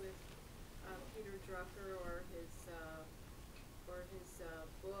interviews with Peter Drucker or his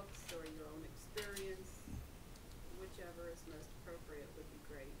books or your own experience, whichever is most appropriate would be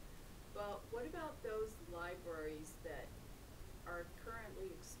great. But what about those libraries that are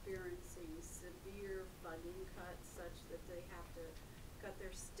currently experiencing severe funding cuts such that they have to cut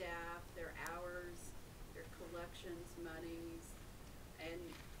their staff, their hours, their collections monies, and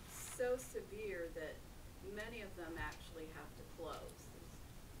so severe that many of them actually have to close?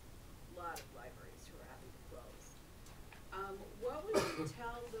 There's a lot of libraries who are having to close. What would you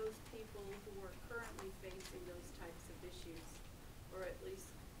tell those people who are currently facing those types of issues, or at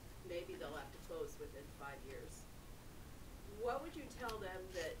least maybe they'll have to close within 5 years? What would you tell them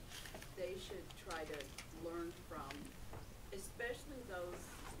that they should try to learn from, especially those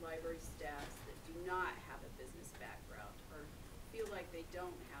library staffs that do not have a business background or feel like they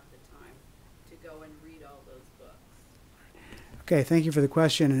don't have the time to go and read all those books? Okay, thank you for the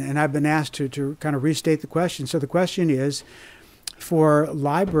question. And I've been asked to kind of restate the question. So the question is, for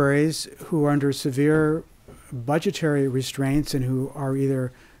libraries who are under severe budgetary restraints and who are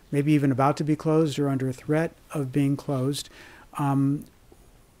either maybe even about to be closed or under threat of being closed,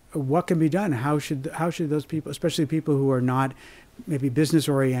 what can be done? How should those people, especially people who are not maybe business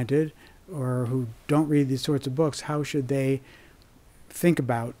oriented or who don't read these sorts of books, how should they think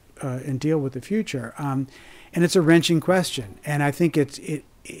about and deal with the future? And it's a wrenching question, and I think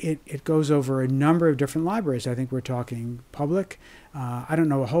it goes over a number of different libraries. I think we're talking public. I don't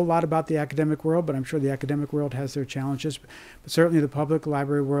know a whole lot about the academic world, but I'm sure the academic world has their challenges. But certainly the public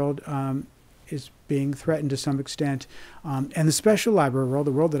library world is being threatened to some extent. And the special library world,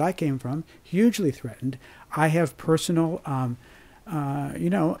 the world that I came from, hugely threatened. I have personal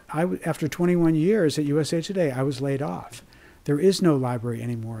After 21 years at USA Today, I was laid off. There is no library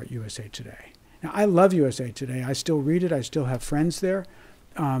anymore at USA Today. Now, I love USA Today. I still read it. I still have friends there.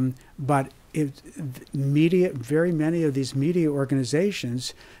 But very many of these media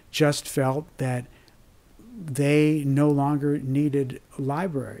organizations just felt that they no longer needed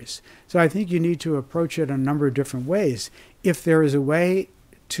libraries. So I think you need to approach it a number of different ways. If there is a way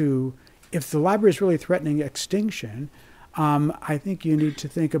if the library is really threatening extinction, I think you need to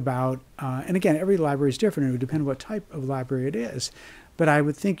think about, and again, every library is different. It would depend on what type of library it is. But I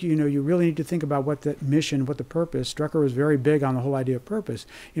would think, you really need to think about what the mission, what the purpose. Drucker was very big on the whole idea of purpose.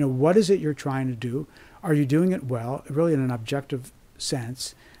 What is it you're trying to do? Are you doing it well, really in an objective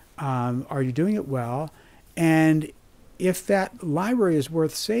sense? Are you doing it well? And if that library is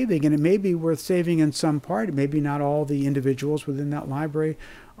worth saving, and it may be worth saving in some part, maybe not all the individuals within that library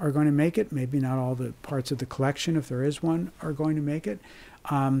are going to make it, maybe not all the parts of the collection, if there is one, are going to make it.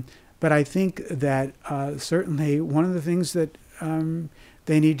 But I think that certainly one of the things that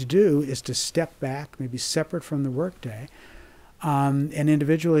they need to do is to step back, maybe separate from the workday, and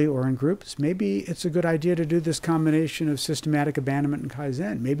individually or in groups. Maybe it's a good idea to do this combination of systematic abandonment and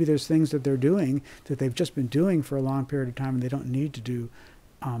Kaizen. Maybe there's things that they're doing that they've just been doing for a long period of time and they don't need to do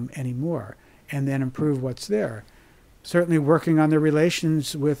anymore, and then improve what's there. Certainly working on their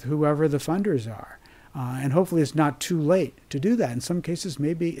relations with whoever the funders are. And hopefully it's not too late to do that. In some cases,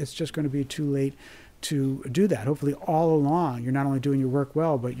 maybe it's just going to be too late to do that. Hopefully all along, you're not only doing your work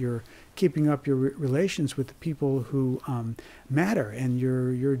well, but you're keeping up your relations with the people who matter, and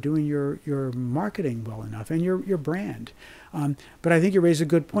you're doing your marketing well enough, and your brand. But I think you raise a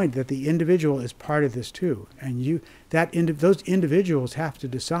good point that the individual is part of this too, and those individuals have to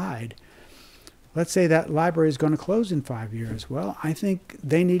decide. Let's say that library is going to close in 5 years. Well, I think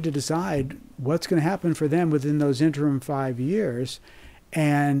they need to decide what's going to happen for them within those interim 5 years,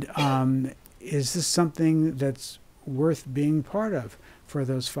 and is this something that's worth being part of for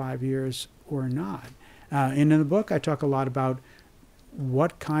those 5 years or not? And in the book, I talk a lot about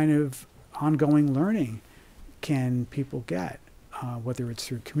what kind of ongoing learning can people get, whether it's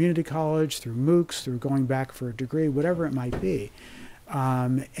through community college, through MOOCs, through going back for a degree, whatever it might be.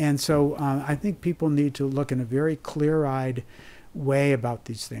 And so I think people need to look in a very clear-eyed way about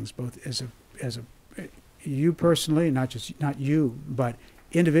these things, both as you personally, not you, but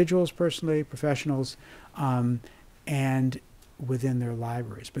individuals personally, professionals, and within their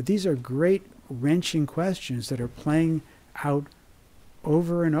libraries. But these are great wrenching questions that are playing out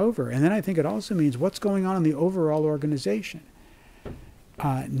over and over. And then I think it also means what's going on in the overall organization.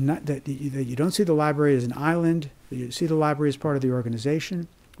 Not that you don't see the library as an island, that you see the library as part of the organization,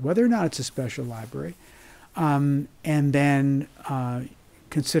 whether or not it's a special library, and then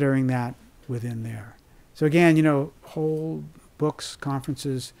considering that within there. So again, whole books,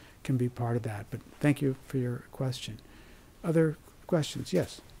 conferences can be part of that. But thank you for your question. Other questions?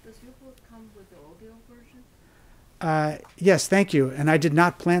 Yes. Does your book come with the audio version? Yes, thank you. And I did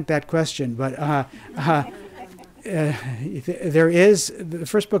not plant that question, but there is. The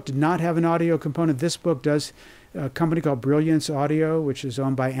first book did not have an audio component. This book does. A company called Brilliance Audio, which is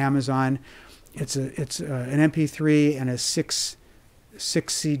owned by Amazon. It's an MP3 and a six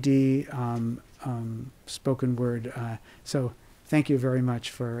CD spoken word. So thank you very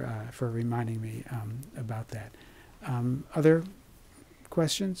much for reminding me about that. Other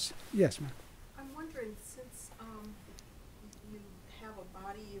questions? Yes, ma'am. I'm wondering, since you have a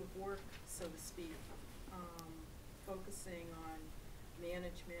body of work, so to speak, focusing on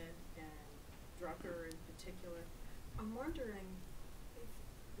management and Drucker in particular, I'm wondering,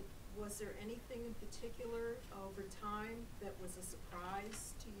 was there anything in particular over time that was a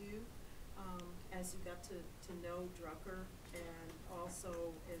surprise to you as you got to know Drucker, and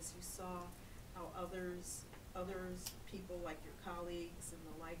also as you saw how others, people like your colleagues and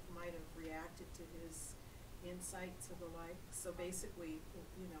the like, might have reacted to his insights and the like? So basically,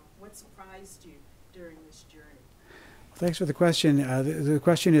 what surprised you during this journey? Thanks for the question. The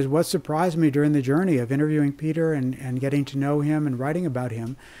question is, what surprised me during the journey of interviewing Peter and getting to know him and writing about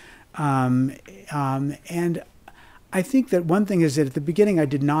him? And I think that one thing is that at the beginning I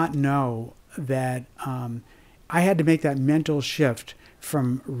did not know that I had to make that mental shift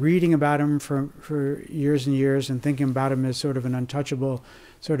from reading about him for years and years and thinking about him as sort of an untouchable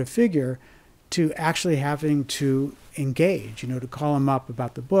sort of figure, to actually having to engage, to call him up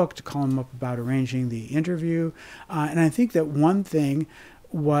about the book, to call him up about arranging the interview. And I think that one thing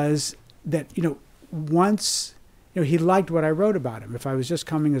was that, once, he liked what I wrote about him. If I was just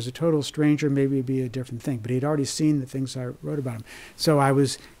coming as a total stranger, maybe it'd be a different thing. But he'd already seen the things I wrote about him. So I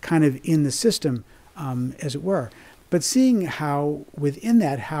was kind of in the system, as it were. but seeing how within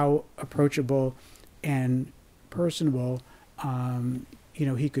that, how approachable and personable,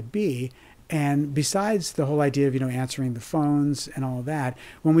 he could be. And besides the whole idea of, answering the phones and all that,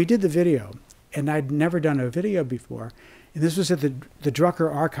 when we did the video, and I'd never done a video before, and this was at the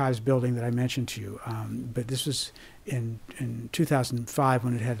Drucker Archives building that I mentioned to you, but this was in 2005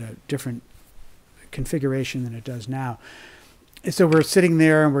 when it had a different configuration than it does now. And so we're sitting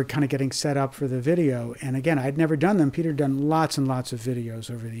there and we're kind of getting set up for the video. And again, I'd never done them. Peter had done lots and lots of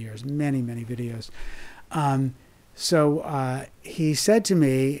videos over the years, many, many videos. So he said to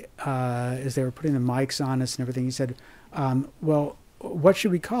me, as they were putting the mics on us and everything, he said, well, what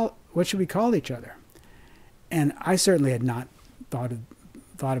should we call each other? And I certainly had not thought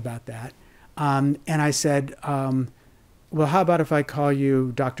about that. And I said, well, how about if I call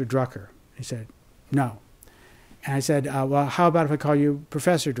you Dr. Drucker? He said, no. And I said, well, how about if I call you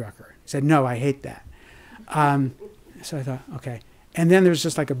Professor Drucker? He said, no, I hate that. So I thought, okay. And then there was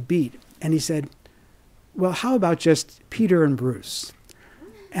just like a beat. And he said, well, how about just Peter and Bruce?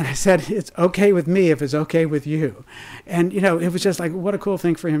 And I said, it's okay with me if it's okay with you. And, it was just like, what a cool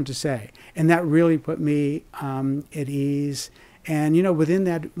thing for him to say. And that really put me at ease. And, within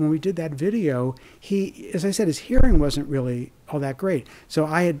that, when we did that video, as I said, his hearing wasn't really all that great. So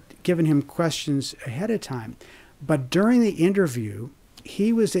I had given him questions ahead of time. But during the interview,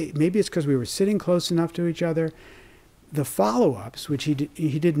 maybe it's because we were sitting close enough to each other, the follow-ups, which he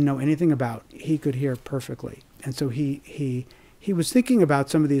didn't know anything about, he could hear perfectly. And so he was thinking about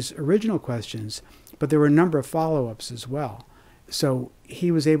some of these original questions, but there were a number of follow-ups as well. So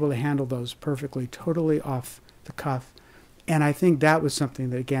he was able to handle those perfectly, totally off the cuff. And I think that was something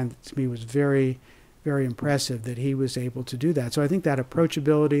that, again, to me was very, very impressive that he was able to do that. So I think that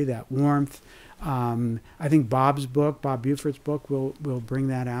approachability, that warmth, I think Bob Buford's book will bring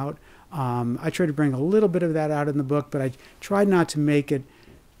that out. I try to bring a little bit of that out in the book, but I tried not to make it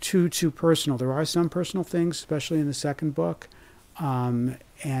too personal. There are some personal things, especially in the second book. And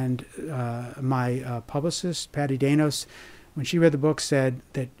my publicist, Patty Danos, when she read the book, said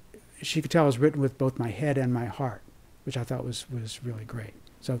that she could tell it was written with both my head and my heart, which I thought was really great.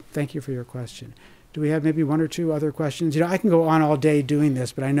 So thank you for your question. Do we have maybe one or two other questions? I can go on all day doing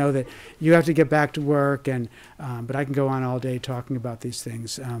this, but I know that you have to get back to work, and but I can go on all day talking about these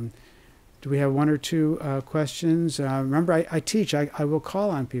things. Do we have one or two questions? Remember, I teach. I will call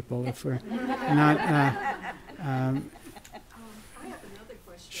on people if we're not. I have another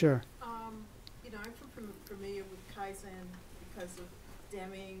question. Sure. I'm familiar with Kaizen because of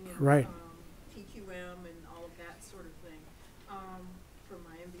Deming and Right. PQM and all of that sort of thing from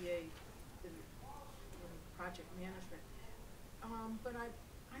my MBA in project management. But I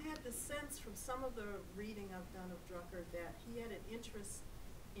had the sense from some of the reading I've done of Drucker that he had an interest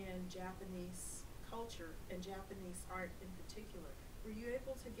in Japanese culture and Japanese art in particular. Were you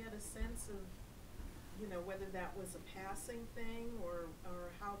able to get a sense of, whether that was a passing thing or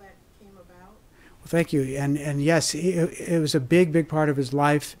how that came about? Well, thank you. And yes, it was a big part of his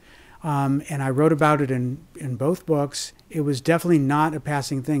life. And I wrote about it in both books. It was definitely not a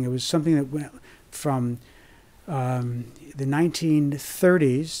passing thing. It was something that went from the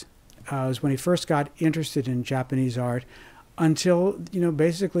 1930s, was when he first got interested in Japanese art, until,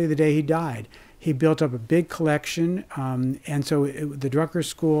 basically the day he died. He built up a big collection, and so the Drucker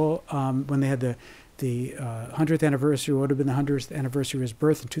School, when they had the 100th anniversary, would have been the 100th anniversary of his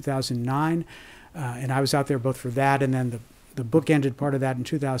birth in 2009, and I was out there both for that, and then the book ended part of that in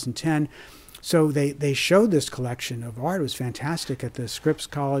 2010. So they showed this collection of art. It was fantastic at the Scripps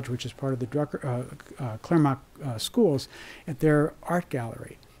College, which is part of the Drucker, Claremont schools, at their art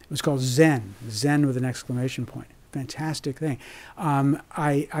gallery. It was called Zen with an exclamation point. Fantastic thing.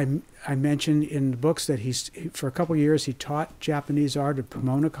 I mentioned in the books that for a couple of years he taught Japanese art at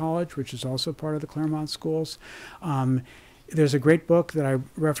Pomona College, which is also part of the Claremont schools. There's a great book that I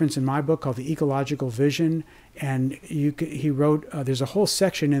reference in my book called The Ecological Vision, and he wrote, there's a whole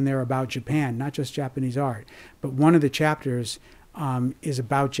section in there about Japan, not just Japanese art, but one of the chapters is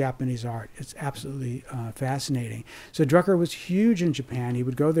about Japanese art. It's absolutely fascinating. So Drucker was huge in Japan. He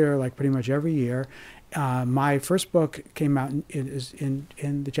would go there like pretty much every year. My first book came out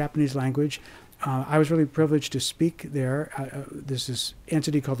in the Japanese language. I was really privileged to speak there. There's this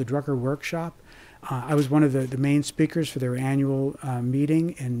entity called the Drucker Workshop. I was one of the main speakers for their annual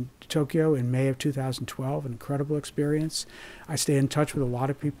meeting in Tokyo in May of 2012. An incredible experience. I stay in touch with a lot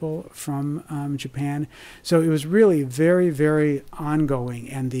of people from Japan. So it was really very, very ongoing.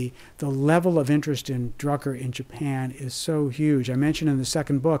 And the level of interest in Drucker in Japan is so huge. I mentioned in the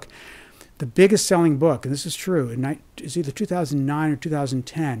second book, the biggest selling book, and this is true, it's either 2009 or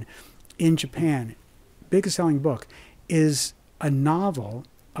 2010 in Japan, biggest selling book is a novel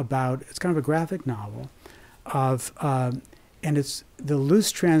about, it's kind of a graphic novel of, and it's, the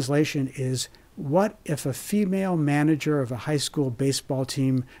loose translation is, what if a female manager of a high school baseball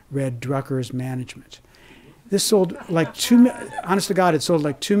team read Drucker's Management? This sold like honest to God, it sold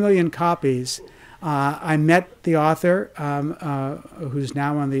like 2 million copies. I met the author, who's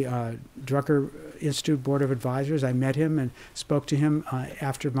now on the Drucker Institute Board of Advisors. I met him and spoke to him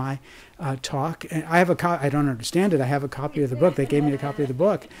after my talk. And I have I don't understand it. I have a copy of the book. They gave me a copy of the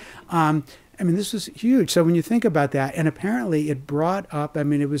book. I mean, this was huge. So when you think about that, and apparently it brought up, I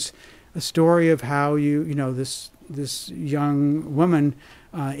mean, it was a story of how this young woman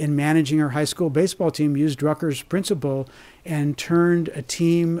in managing her high school baseball team used Drucker's principle and turned a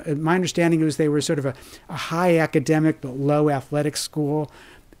team. My understanding was they were sort of a high academic but low athletic school.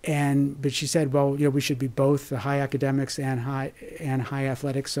 But she said, well, we should be both the high academics and high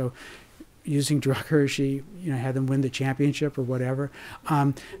athletics. So using Drucker, she had them win the championship or whatever.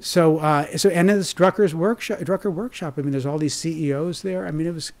 So and this Drucker workshop. I mean, there's all these CEOs there. I mean,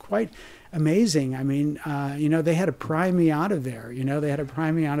 it was quite amazing. I mean, they had to pry me out of there. They had to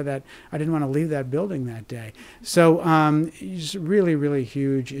pry me out of that. I didn't want to leave that building that day. So it's really, really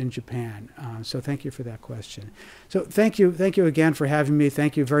huge in Japan. So thank you for that question. So thank you again for having me.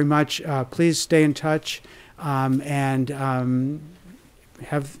 Thank you very much. Please stay in touch and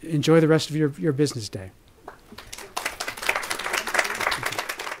enjoy the rest of your business day.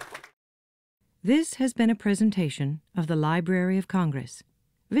 This has been a presentation of the Library of Congress.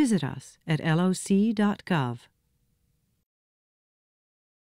 Visit us at loc.gov.